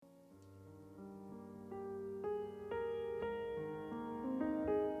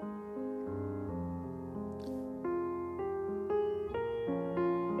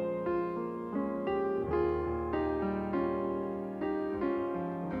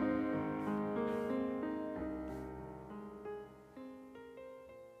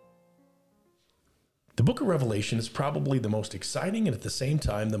The book of Revelation is probably the most exciting and at the same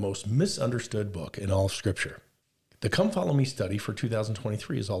time the most misunderstood book in all of Scripture. The Come Follow Me study for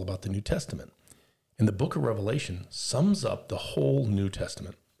 2023 is all about the New Testament, and the book of Revelation sums up the whole New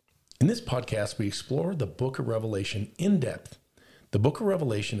Testament. In this podcast, we explore the book of Revelation in depth. The book of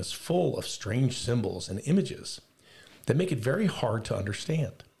Revelation is full of strange symbols and images that make it very hard to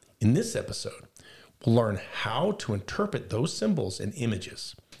understand. In this episode, we'll learn how to interpret those symbols and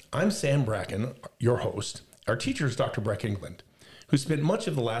images. I'm Sam Bracken, your host. Our teacher is Dr. Breck England, who spent much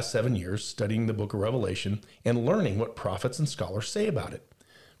of the last 7 years studying the book of Revelation and learning what prophets and scholars say about it.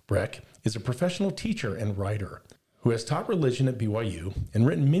 Breck is a professional teacher and writer who has taught religion at BYU and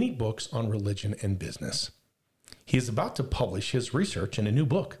written many books on religion and business. He is about to publish his research in a new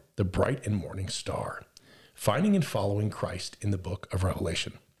book, The Bright and Morning Star, Finding and Following Christ in the Book of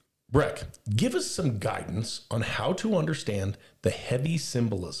Revelation. Breck, give us some guidance on how to understand the heavy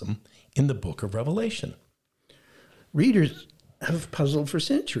symbolism in the book of Revelation. Readers have puzzled for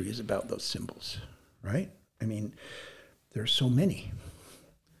centuries about those symbols, right? I mean, there's so many,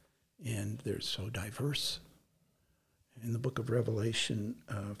 and they're so diverse. In the book of Revelation,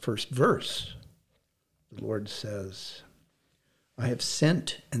 first verse, the Lord says, I have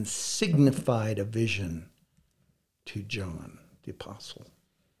sent and signified a vision to John, the apostle.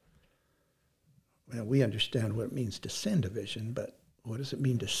 Well, we understand what it means to send a vision, but what does it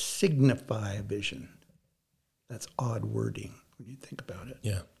mean to signify a vision? That's odd wording when you think about it.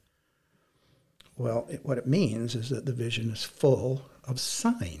 Yeah. Well, what it means is that the vision is full of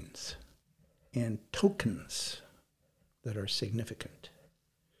signs and tokens that are significant.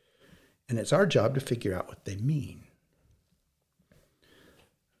 And it's our job to figure out what they mean.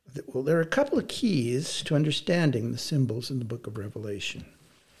 Well, there are a couple of keys to understanding the symbols in the book of Revelation.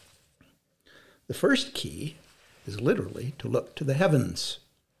 The first key is literally to look to the heavens.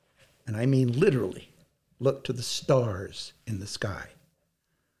 And I mean literally, look to the stars in the sky.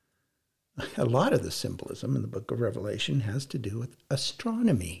 A lot of the symbolism in the book of Revelation has to do with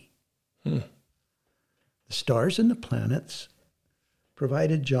astronomy. The stars and the planets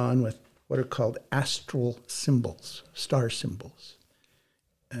provided John with what are called astral symbols, star symbols,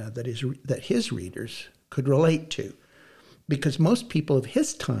 that his readers could relate to. Because most people of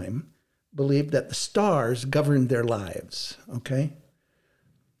his time believed that the stars governed their lives, okay?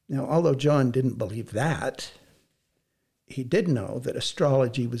 Now, although John didn't believe that, he did know that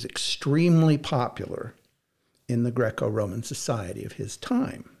astrology was extremely popular in the Greco-Roman society of his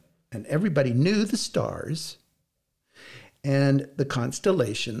time. And everybody knew the stars and the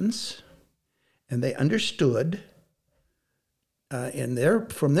constellations, and they understood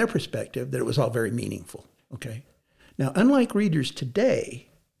from their perspective that it was all very meaningful, okay? Now, unlike readers today,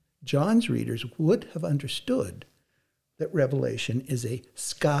 John's readers would have understood that Revelation is a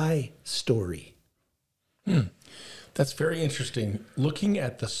sky story. That's very interesting. Looking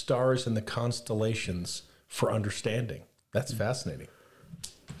at the stars and the constellations for understanding. That's fascinating.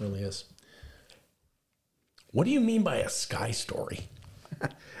 It really is. What do you mean by a sky story?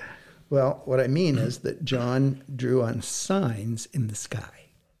 Well, what I mean is that John drew on signs in the sky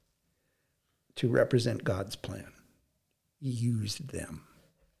to represent God's plan. He used them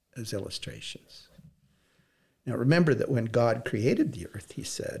as illustrations. Now remember that when God created the earth, he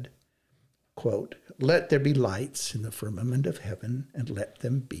said, quote, let there be lights in the firmament of heaven and let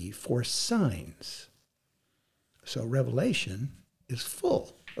them be for signs. So Revelation is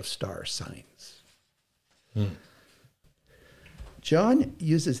full of star signs. John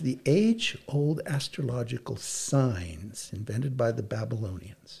uses the age-old astrological signs invented by the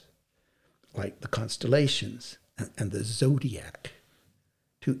Babylonians, like the constellations and the zodiac,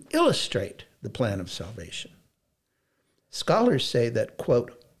 to illustrate the plan of salvation. Scholars say that,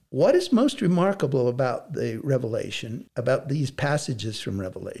 quote, what is most remarkable about the Revelation, about these passages from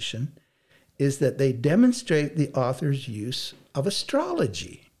Revelation, is that they demonstrate the author's use of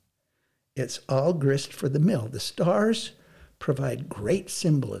astrology. It's all grist for the mill. The stars provide great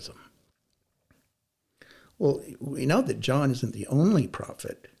symbolism. Well, we know that John isn't the only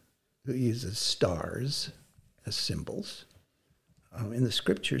prophet who uses stars as symbols. In the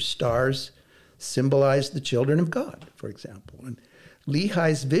scriptures, stars symbolize the children of God, for example. In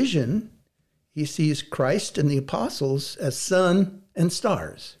Lehi's vision, he sees Christ and the apostles as sun and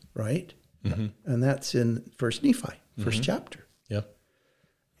stars, right? Mm-hmm. And that's in 1 Nephi, first chapter. Yeah.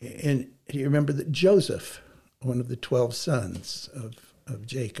 And you remember that Joseph, one of the 12 sons of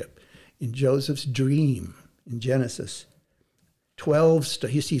Jacob, in Joseph's dream in Genesis,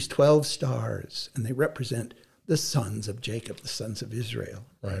 he sees 12 stars, and they represent the sons of Jacob, the sons of Israel.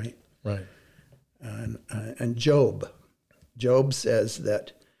 Right. And Job says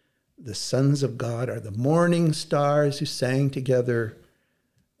that The sons of God are the morning stars who sang together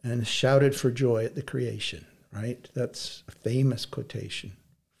and shouted for joy at the creation, right? That's a famous quotation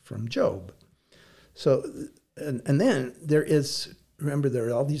from Job. So, and then there is, remember, there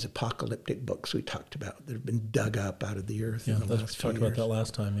are all these apocalyptic books we talked about that have been dug up out of the earth in the last few years. We talked about that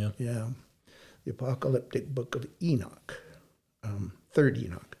last time, yeah. Yeah. The apocalyptic book of Enoch, third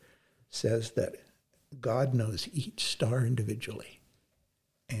Enoch, says that God knows each star individually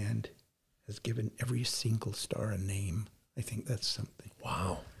and has given every single star a name. I think that's something.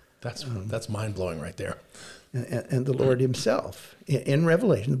 Wow. That's mind-blowing right there. And the Lord himself, in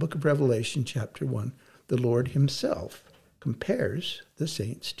Revelation, the book of Revelation, chapter 1, the Lord himself compares the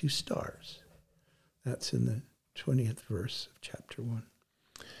saints to stars. That's in the 20th verse of chapter 1.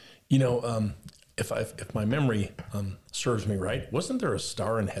 You know, if my memory serves me right, wasn't there a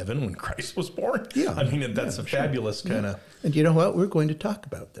star in heaven when Christ was born? Yeah. I mean, that's a fabulous kind of... And you know what? We're going to talk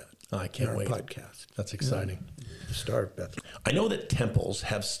about that. I can't wait. Podcast. That's exciting. The Star of Bethlehem. I know that temples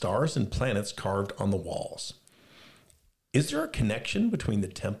have stars and planets carved on the walls. Is there a connection between the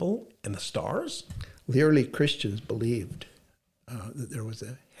temple and the stars? The early Christians believed that there was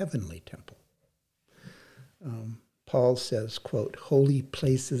a heavenly temple. Paul says, quote, holy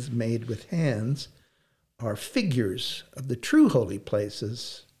places made with hands are figures of the true holy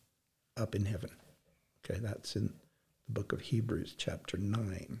places up in heaven. Okay, that's in the book of Hebrews, chapter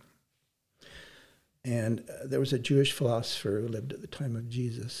 9. And there was a Jewish philosopher who lived at the time of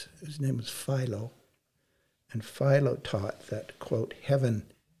Jesus. His name was Philo. And Philo taught that, quote,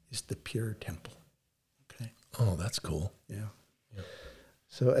 heaven is the pure temple. Okay. Oh, that's cool. Yeah.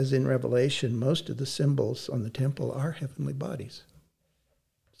 So as in Revelation, most of the symbols on the temple are heavenly bodies.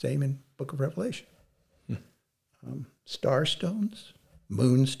 Same in book of Revelation. Star stones,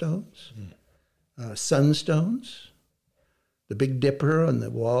 moon stones, sunstones, the Big Dipper on the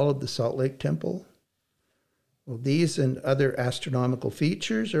wall of the Salt Lake Temple. Well, these and other astronomical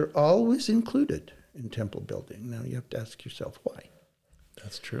features are always included in temple building. Now you have to ask yourself why.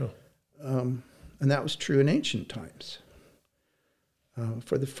 That's true. And that was true in ancient times.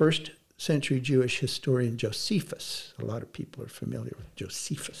 For the first century Jewish historian Josephus, a lot of people are familiar with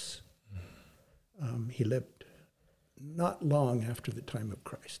Josephus. He lived not long after the time of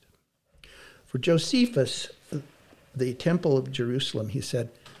Christ. For Josephus, the temple of Jerusalem, he said,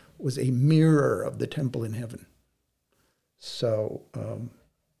 was a mirror of the temple in heaven. So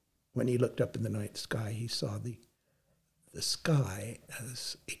when he looked up in the night sky, he saw the sky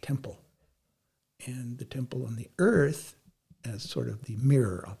as a temple, and the temple on the earth as sort of the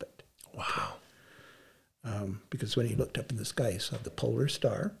mirror of it. Wow. Because when he looked up in the sky, he saw the polar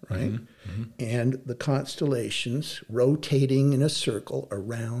star, right? And the constellations rotating in a circle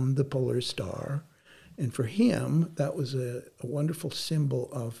around the polar star. And for him, that was a wonderful symbol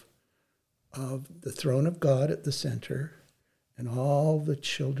of the throne of God at the center and all the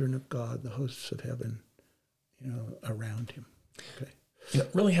children of God, the hosts of heaven, around him. Okay. You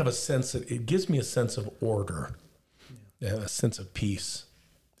really have a sense that it gives me a sense of order, a sense of peace.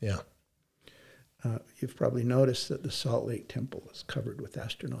 Yeah. You've probably noticed that the Salt Lake Temple is covered with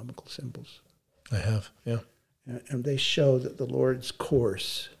astronomical symbols. I have, yeah. And they show that the Lord's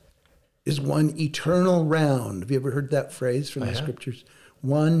course is one eternal round. Have you ever heard that phrase from the scriptures?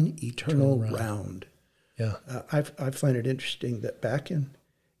 One eternal round. Yeah. I find it interesting that back in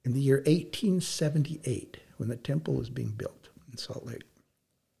the year 1878, when the temple was being built in Salt Lake,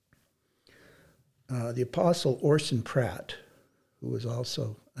 the apostle Orson Pratt, who was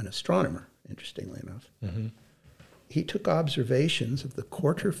also an astronomer, interestingly enough, he took observations of the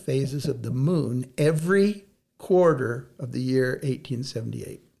quarter phases of the moon every quarter of the year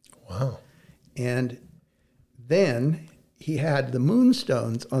 1878. Wow. And then he had the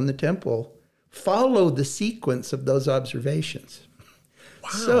moonstones on the temple follow the sequence of those observations. Wow.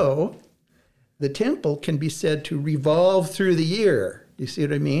 So the temple can be said to revolve through the year. You see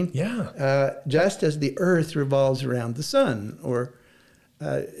what I mean? Yeah. Just as the earth revolves around the sun, or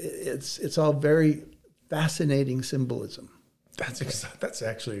it's all very fascinating symbolism. That's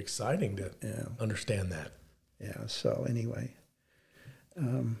actually exciting to understand that. Yeah. So anyway,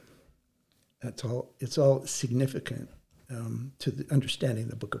 it's all significant to the understanding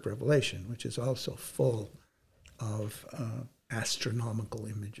the book of Revelation, which is also full of astronomical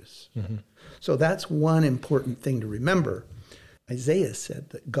images. So that's one important thing to remember. Isaiah said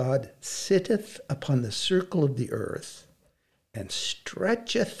that God sitteth upon the circle of the earth and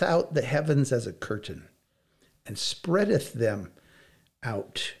stretcheth out the heavens as a curtain and spreadeth them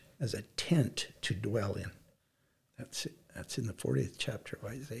out as a tent to dwell in. That's in the 40th chapter of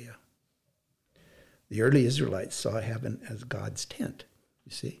Isaiah. The early Israelites saw heaven as God's tent,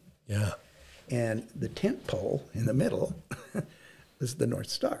 you see? Yeah. And the tent pole in the middle was the North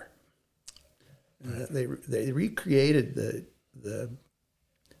Star. They recreated the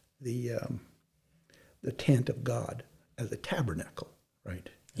tent of God as a tabernacle, right?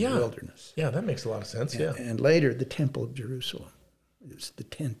 In the wilderness. Yeah, that makes a lot of sense. And later, the Temple of Jerusalem is the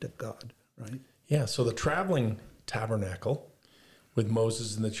tent of God, right? Yeah, so the traveling tabernacle with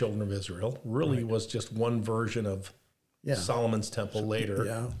Moses and the children of Israel really was just one version of Solomon's temple later.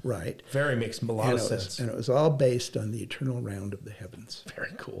 Yeah, right. Makes a lot of sense. And it was all based on the eternal round of the heavens.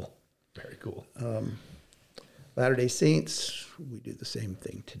 Very cool. Very cool. Latter-day Saints, we do the same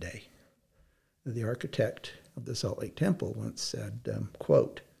thing today. The architect of the Salt Lake Temple once said,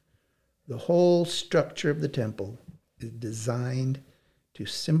 quote, "The whole structure of the temple is designed to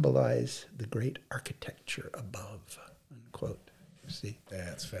symbolize the great architecture above," unquote. You see?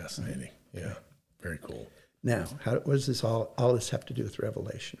 That's fascinating. Yeah, very cool. Now, what does this all this have to do with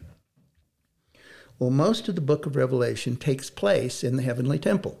Revelation? Well, most of the book of Revelation takes place in the heavenly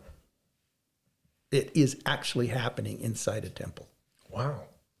temple. It is actually happening inside a temple. Wow.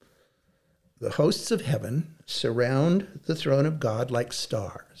 The hosts of heaven surround the throne of God like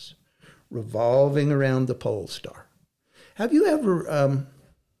stars, revolving around the pole star. Have you ever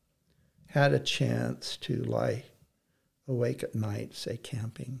had a chance to lie awake at night, say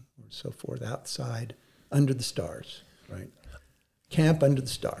camping or so forth, outside under the stars, right? Camp under the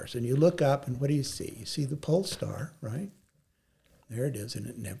stars. And you look up and what do you see? You see the pole star, right? There it is, and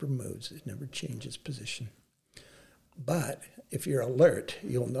it never moves. It never changes position. But if you're alert,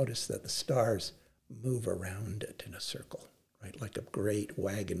 you'll notice that the stars move around it in a circle, right? Like a great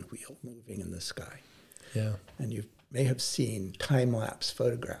wagon wheel moving in the sky. Yeah. And you may have seen time-lapse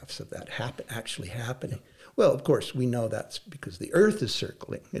photographs of that actually happening. Well, of course, we know that's because the Earth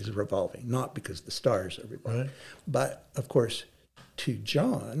is revolving, not because the stars are revolving. Right. But, of course, to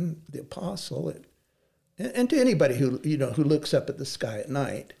John, the apostle, and to anybody who looks up at the sky at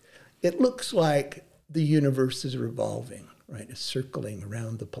night, it looks like the universe is revolving, right? It's circling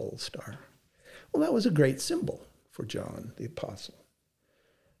around the pole star. Well, that was a great symbol for John, the apostle.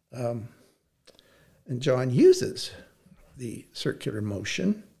 And John uses the circular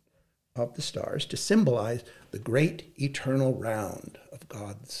motion of the stars to symbolize the great eternal round of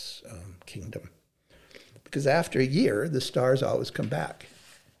God's kingdom. Because after a year, the stars always come back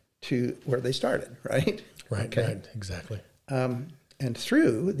to where they started, right? Right, right, exactly. And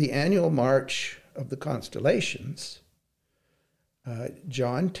through the annual march of the constellations,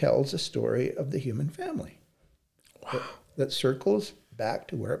 John tells a story of the human family. Wow. That circles back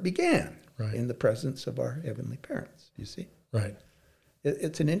to where it began, right, in the presence of our heavenly parents, you see? Right.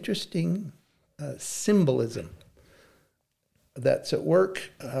 It's an interesting symbolism that's at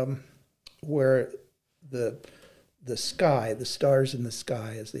work where the sky, the stars in the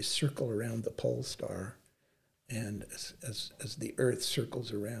sky, as they circle around the pole star, and as the Earth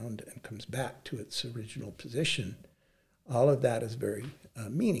circles around and comes back to its original position, all of that is very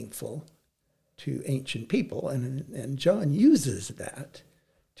meaningful to ancient people, and John uses that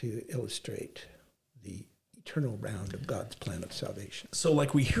to illustrate the eternal round of God's plan of salvation. So,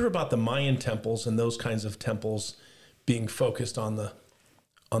 like we hear about the Mayan temples and those kinds of temples being focused on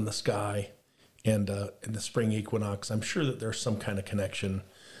the sky and in the spring equinox, I'm sure that there's some kind of connection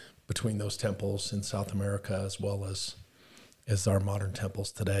between those temples in South America as well as our modern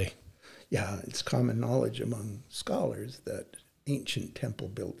temples today. Yeah, it's common knowledge among scholars that ancient temple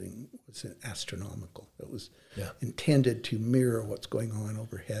building was astronomical. It was intended to mirror what's going on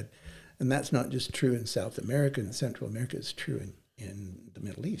overhead. And that's not just true in South America and Central America, it's true in the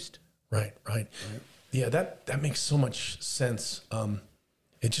Middle East. Right. Yeah, that makes so much sense.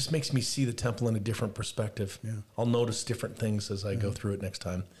 It just makes me see the temple in a different perspective. Yeah. I'll notice different things as I go through it next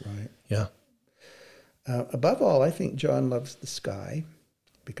time. Right. Yeah. Above all, I think John loves the sky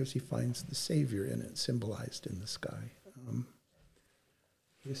because he finds the Savior in it, symbolized in the sky.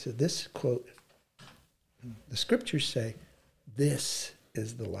 He said this, quote, the scriptures say, "This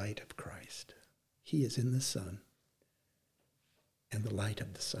is the light of Christ. He is in the sun, and the light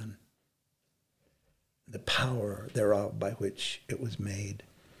of the sun, the power thereof by which it was made,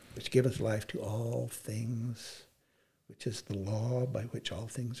 which giveth life to all things, which is the law by which all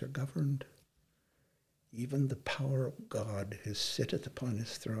things are governed. Even the power of God who sitteth upon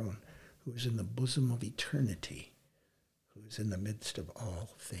his throne, who is in the bosom of eternity, who is in the midst of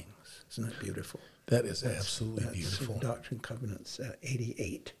all things." Isn't that beautiful? That is absolutely beautiful. Doctrine and Covenants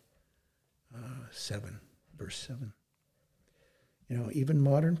 88, 7, verse 7. You know, even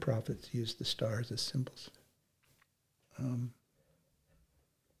modern prophets use the stars as symbols.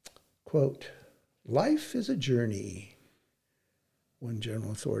 Quote, "Life is a journey, One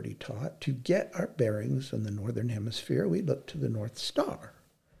general authority taught, to get our bearings in the northern hemisphere, we look to the North Star.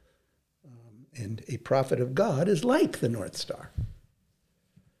 And a prophet of God is like the North Star.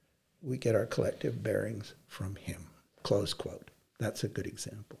 We get our collective bearings from him, close quote. That's a good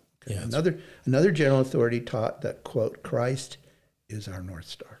example. Okay. Yeah, Another general authority taught that, quote, Christ is our North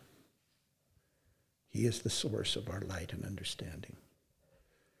Star. He is the source of our light and understanding.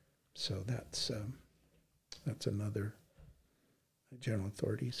 So that's another general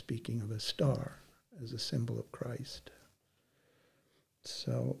authority speaking of a star as a symbol of Christ.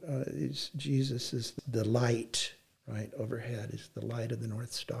 So Jesus is the light, right, overhead is the light of the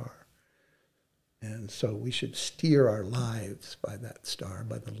North Star. And so we should steer our lives by that star,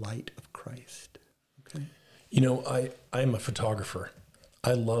 by the light of Christ. Okay. You know, I'm a photographer.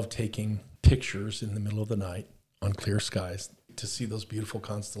 I love taking pictures in the middle of the night on clear skies to see those beautiful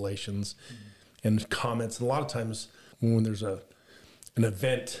constellations and comets. And a lot of times when there's an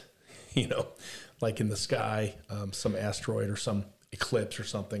event, you know, like in the sky, some asteroid or some eclipse or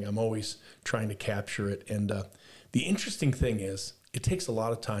something, I'm always trying to capture it. And the interesting thing is it takes a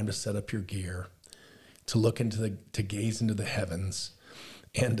lot of time to set up your gear, to look to gaze into the heavens.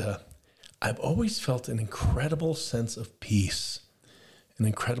 And I've always felt an incredible sense of peace, an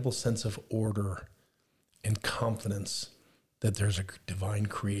incredible sense of order and confidence that there's a divine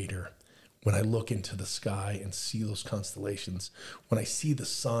creator when I look into the sky and see those constellations, when I see the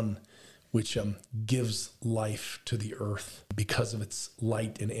sun, which gives life to the earth because of its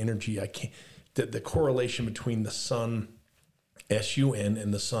light and energy. The correlation between the sun, S-U-N,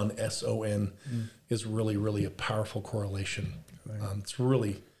 and the sun, S-O-N, is really, really a powerful correlation. Right. It's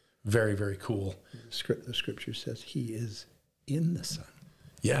really very, very cool. The scripture says he is in the sun.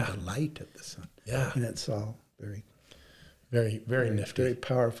 Yeah. The light of the sun. Yeah. And it's all very, very nifty. Very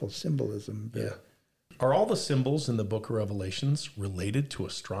powerful symbolism. Yeah. Are all the symbols in the book of Revelations related to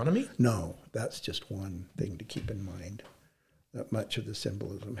astronomy? No, that's just one thing to keep in mind, that much of the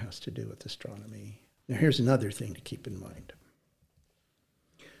symbolism has to do with astronomy. Now, here's another thing to keep in mind.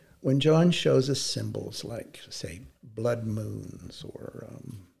 When John shows us symbols like, say, blood moons or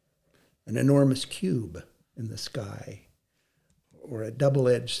an enormous cube in the sky or a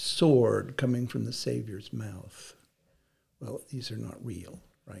double-edged sword coming from the Savior's mouth, well, these are not real,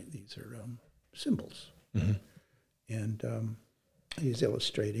 right? These are symbols. Mm-hmm. And he's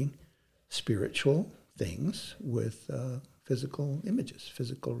illustrating spiritual things with physical images,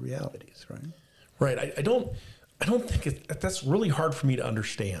 physical realities, right? Right. I don't think that's really hard for me to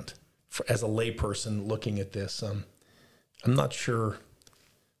understand as a layperson looking at this. I'm not sure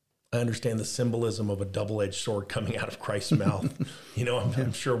I understand the symbolism of a double-edged sword coming out of Christ's mouth. You know,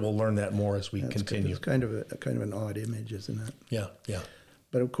 I'm sure we'll learn that more as we continue. It's kind of an odd image, isn't it? Yeah.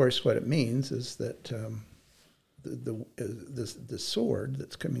 But of course, what it means is that the sword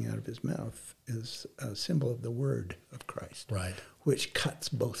that's coming out of his mouth is a symbol of the word of Christ, right? Which cuts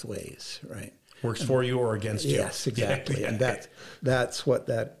both ways, right? Works for you or against you. Yes, exactly. And that's what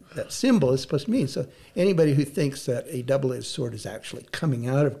that symbol is supposed to mean. So anybody who thinks that a double-edged sword is actually coming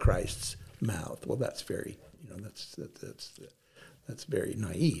out of Christ's mouth, well, that's very, that's very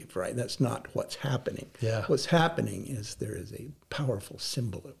naive, right? That's not what's happening. Yeah. What's happening is there is a powerful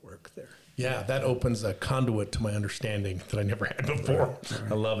symbol at work there. Yeah, that opens a conduit to my understanding that I never had before.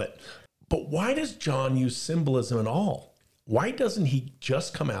 Right. I love it. But why does John use symbolism at all? Why doesn't he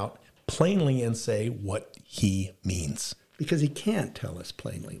just come out plainly and say what he means? Because he can't tell us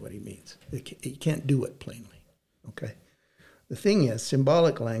plainly what he means. He can't do it plainly, okay? The thing is,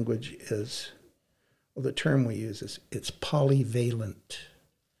 symbolic language is, well, the term we use is it's polyvalent,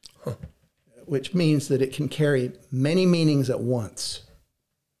 which means that it can carry many meanings at once,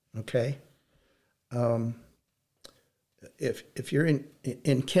 okay? If you're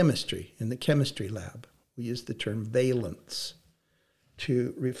in chemistry, in the chemistry lab, we use the term valence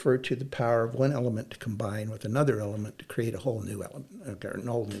to refer to the power of one element to combine with another element to create a whole new element, okay, or a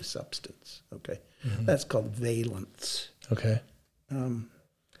whole new substance, okay? Mm-hmm. That's called valence. Okay.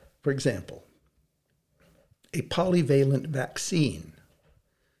 For example, a polyvalent vaccine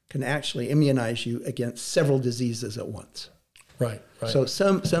can actually immunize you against several diseases at once. Right. So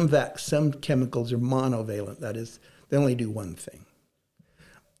some chemicals are monovalent, that is, they only do one thing.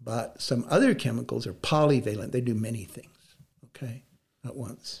 But some other chemicals are polyvalent, they do many things, okay, at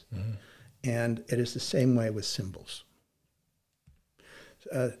once. Mm-hmm. And it is the same way with symbols.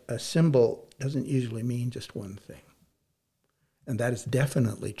 A symbol doesn't usually mean just one thing. And that is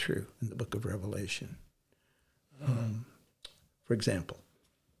definitely true in the book of Revelation. For example,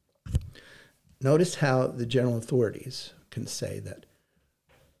 notice how the general authorities can say that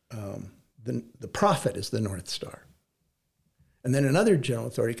the prophet is the North Star. And then another general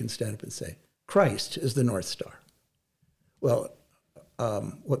authority can stand up and say, Christ is the North Star. Well,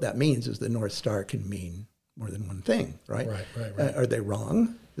 what that means is the North Star can mean more than one thing, right? Right. Are they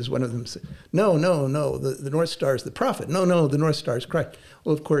wrong? Does one of them say, no, the North Star is the prophet. No, the North Star is Christ.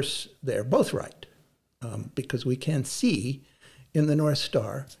 Well, of course, they're both right, because we can see in the North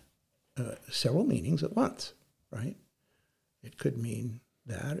Star several meanings at once, right? It could mean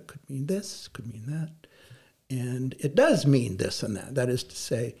that, it could mean this, it could mean that. And it does mean this and that. That is to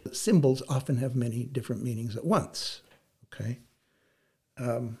say, symbols often have many different meanings at once, okay?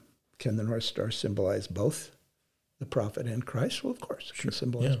 Can the North Star symbolize both the prophet and Christ? Well, of course, it can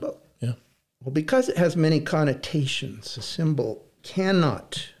symbolize both. Yeah. Well, because it has many connotations, a symbol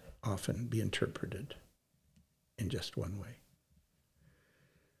cannot often be interpreted in just one way.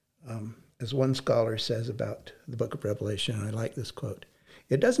 As one scholar says about the book of Revelation, and I like this quote,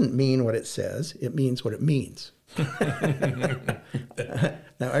 it doesn't mean what it says, it means what it means. Now,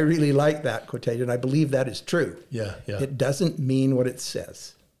 I really like that quotation. I believe that is true. Yeah. It doesn't mean what it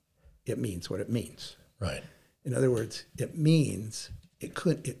says. It means what it means. Right. In other words, it means, it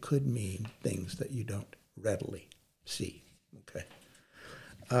could mean things that you don't readily see. Okay.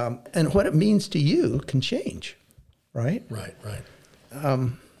 And what it means to you can change, right? Right.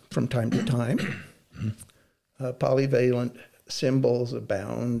 From time to time, polyvalent symbols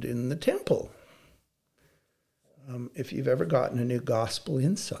abound in the temple. If you've ever gotten a new gospel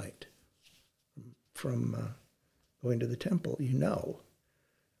insight from going to the temple, you know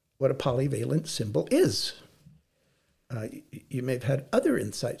what a polyvalent symbol is. You may have had other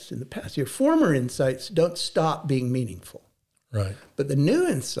insights in the past. Your former insights don't stop being meaningful. Right. But the new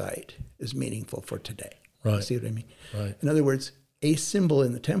insight is meaningful for today. Right. You see what I mean? Right. In other words, a symbol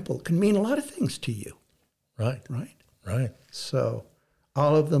in the temple can mean a lot of things to you. Right. So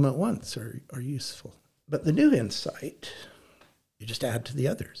all of them at once are useful. But the new insight, you just add to the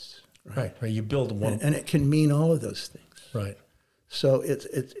others. Right. You build one. And it can mean all of those things. Right. So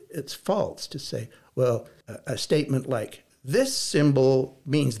it's false to say, well, a statement like, this symbol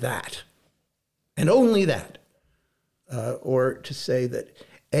means that, and only that. Or to say that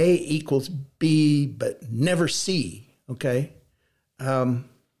A equals B, but never C, okay?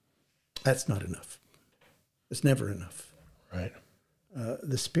 That's not enough. It's never enough. Right.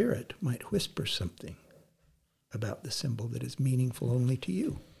 The Spirit might whisper something about the symbol that is meaningful only to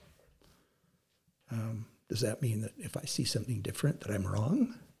you. Does that mean that if I see something different that I'm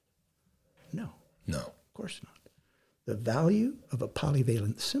wrong? No. Of course not. The value of a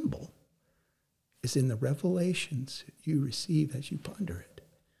polyvalent symbol is in the revelations you receive as you ponder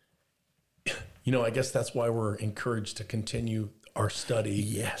it. I guess that's why we're encouraged to continue our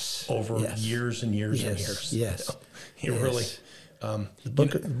study over years and years and years. Yes. Really. The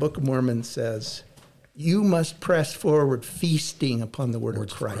Book of Mormon says, you must press forward feasting upon the word of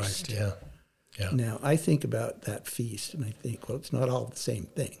Christ. Yeah. Now, I think about that feast and I think, well, it's not all the same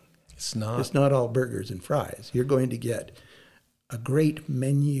thing. It's not. It's not all burgers and fries. You're going to get a great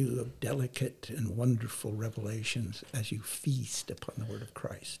menu of delicate and wonderful revelations as you feast upon the word of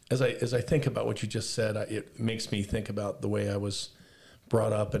Christ. As I think about what you just said, it makes me think about the way I was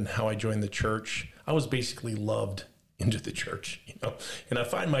brought up and how I joined the church. I was basically loved into the church, and I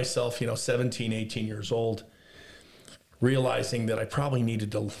find myself, 17, 18 years old, realizing that I probably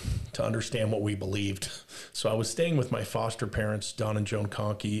needed to understand what we believed. So I was staying with my foster parents, Don and Joan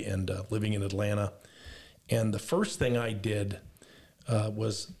Conkey, and living in Atlanta. And the first thing I did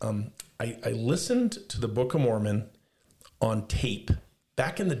was I listened to the Book of Mormon on tape.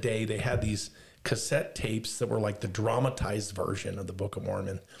 Back in the day, they had these cassette tapes that were like the dramatized version of the Book of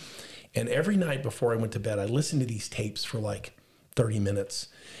Mormon. And every night before I went to bed, I listened to these tapes for like 30 minutes.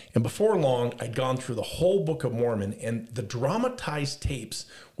 And before long, I'd gone through the whole Book of Mormon, and the dramatized tapes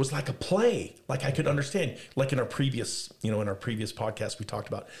was like a play, like I could understand. Like in our previous podcast, we talked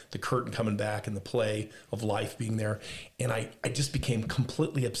about the curtain coming back and the play of life being there. And I just became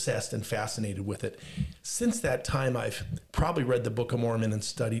completely obsessed and fascinated with it. Since that time, I've probably read the Book of Mormon and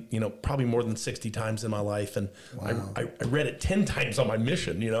studied, probably more than 60 times in my life. And I read it 10 times on my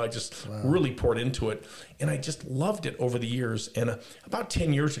mission. I just really poured into it. And I just loved it over the years. And about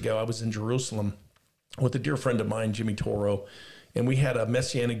 10 years ago, I was in Jerusalem with a dear friend of mine, Jimmy Toro, and we had a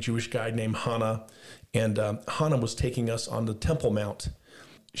Messianic Jewish guide named Hannah, and Hannah was taking us on the Temple Mount.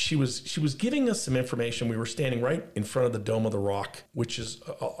 She was giving us some information. We were standing right in front of the Dome of the Rock, which is,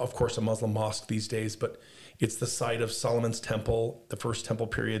 of course, a Muslim mosque these days, but it's the site of Solomon's temple, the first temple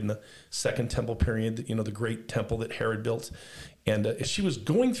period, and the second temple period, the great temple that Herod built. And she was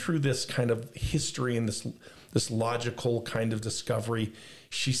going through this kind of history and this this logical kind of discovery.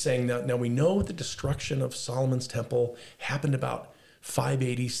 She's saying that now we know the destruction of Solomon's temple happened about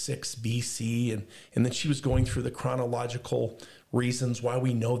 586 BC. And then she was going through the chronological reasons why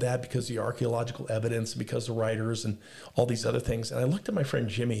we know that, because the archaeological evidence, because the writers and all these other things. And I looked at my friend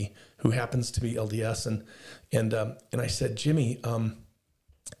Jimmy, who happens to be LDS, and I said, Jimmy,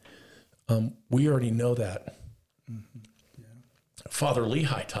 we already know that. Mm-hmm. Yeah. Father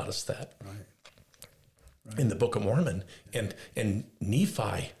Lehi taught us that. Right. In the Book of Mormon, and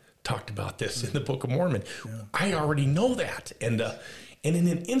Nephi talked about this in the Book of Mormon. Yeah. I already know that. And in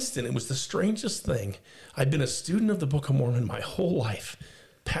an instant, it was the strangest thing. I'd been a student of the Book of Mormon my whole life,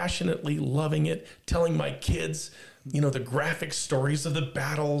 passionately loving it, telling my kids, the graphic stories of the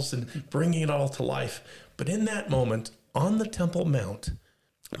battles and bringing it all to life. But in that moment, on the Temple Mount,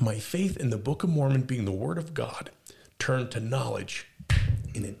 my faith in the Book of Mormon being the Word of God turned to knowledge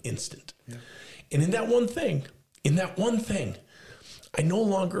in an instant. Yeah. And in that one thing, I no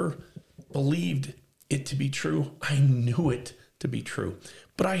longer believed it to be true. I knew it to be true.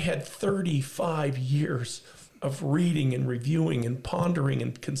 But I had 35 years of reading and reviewing and pondering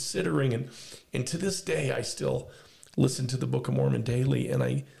and considering. And to this day, I still listen to the Book of Mormon daily, and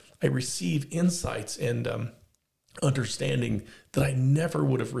I receive insights and understanding that I never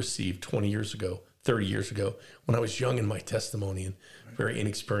would have received 20 years ago, 30 years ago, when I was young in my testimony and very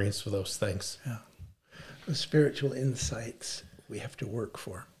inexperienced with those things. Yeah. The spiritual insights we have to work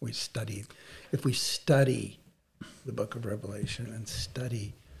for. If we study the Book of Revelation and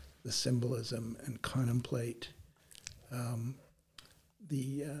study the symbolism and contemplate,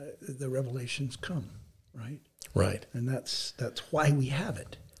 the revelations come, right? Right. And that's why we have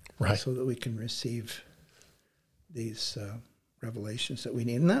it, right? So that we can receive these revelations that we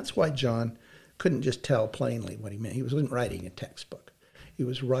need. And that's why John couldn't just tell plainly what he meant. He wasn't writing a textbook. He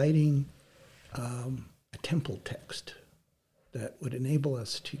was writing a temple text that would enable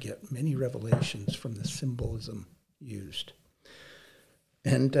us to get many revelations from the symbolism used.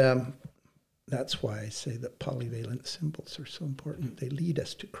 And that's why I say that polyvalent symbols are so important. They lead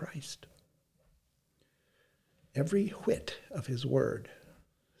us to Christ. Every whit of his word,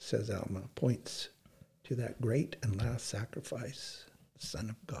 says Alma, points to that great and last sacrifice, the Son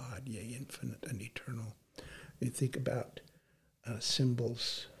of God, yea, infinite and eternal. You think about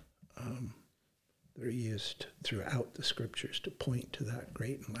symbols that are used throughout the scriptures to point to that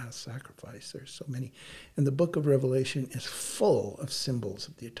great and last sacrifice. There's so many. And the book of Revelation is full of symbols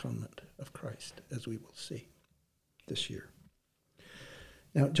of the atonement of Christ, as we will see this year.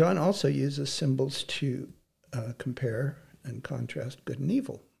 Now, John also uses symbols to compare and contrast good and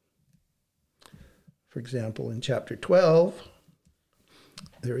evil. For example, in chapter 12,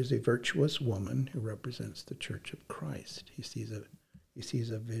 there is a virtuous woman who represents the Church of Christ. He sees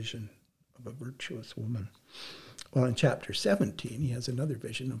a vision of a virtuous woman. Well, in chapter 17, he has another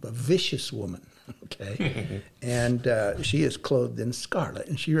vision of a vicious woman, okay? And she is clothed in scarlet,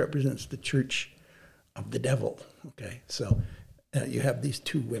 and she represents the church of the devil, okay? So you have these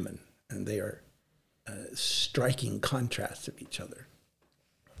two women, and they are striking contrasts of each other.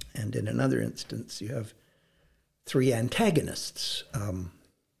 And in another instance, you have three antagonists,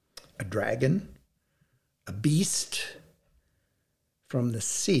 a dragon, a beast from the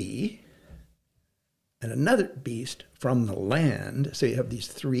sea, and another beast from the land. So you have these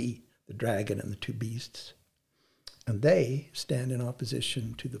three, the dragon and the two beasts, and they stand in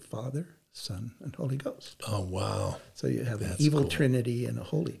opposition to the Father, Son, and Holy Ghost. Oh, wow. So you have an evil trinity and a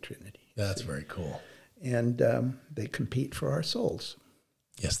holy trinity. That's very cool. And they compete for our souls.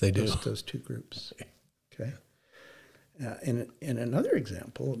 Yes, they do. Those two groups. Okay. In another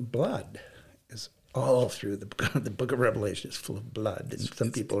example, blood is all through the book of Revelation. Is full of blood.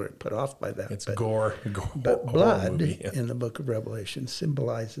 Some people are put off by that. It's gore. But blood movie, yeah, in the book of Revelation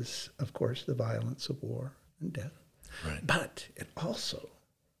symbolizes, of course, the violence of war and death. Right. But it also,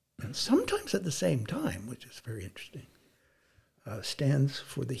 and sometimes at the same time, which is very interesting, stands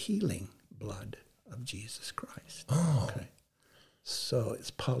for the healing blood of Jesus Christ. Oh. Okay. So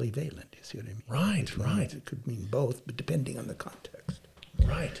it's polyvalent, you see what I mean? Right. It could mean both, but depending on the context.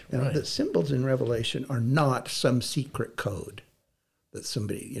 Right. Now, the symbols in Revelation are not some secret code that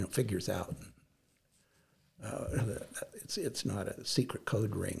somebody, figures out. It's not a secret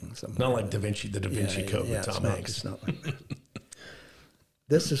code ring somewhere. Not like the Da Vinci Code with Tom Hanks. It's not like that.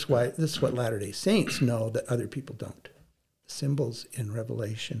 This is what Latter-day Saints know that other people don't. The symbols in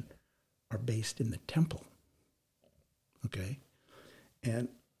Revelation are based in the temple. Okay? And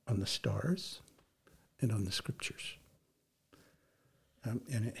on the stars and on the scriptures.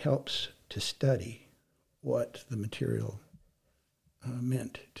 And it helps to study what the material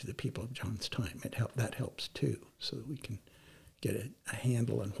meant to the people of John's time. That helps too, so that we can get a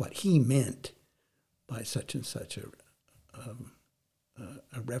handle on what he meant by such and such a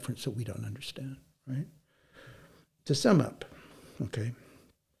reference that we don't understand, right? To sum up, okay,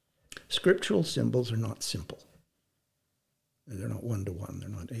 scriptural symbols are not simple. They're not one-to-one. They're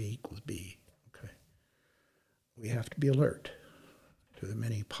not A equals B, okay? We have to be alert to the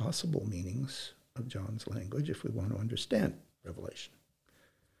many possible meanings of John's language if we want to understand Revelation.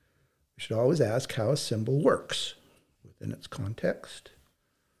 We should always ask how a symbol works within its context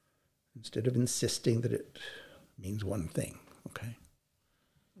instead of insisting that it means one thing, okay?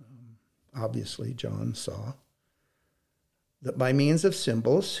 Obviously, John saw that by means of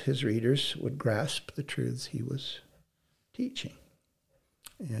symbols, his readers would grasp the truths he was teaching.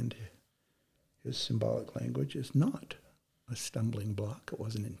 And his symbolic language is not a stumbling block. It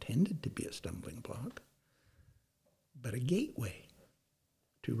wasn't intended to be a stumbling block, but a gateway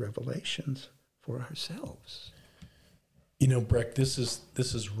to revelations for ourselves. You know, Breck, this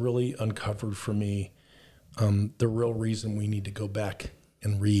is really uncovered for me the real reason we need to go back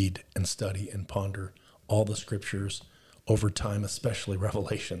and read and study and ponder all the scriptures over time, especially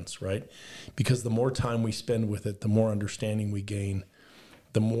Revelations, right? Because the more time we spend with it, the more understanding we gain,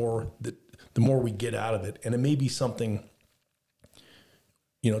 the more we get out of it. And it may be something,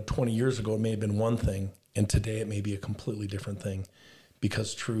 20 years ago, it may have been one thing, and today it may be a completely different thing,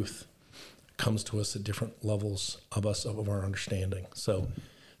 because truth comes to us at different levels of our understanding. So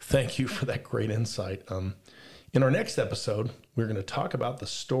thank you for that great insight. In our next episode, we're going to talk about the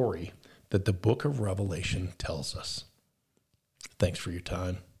story that the book of Revelation tells us. Thanks for your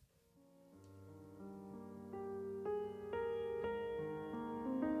time.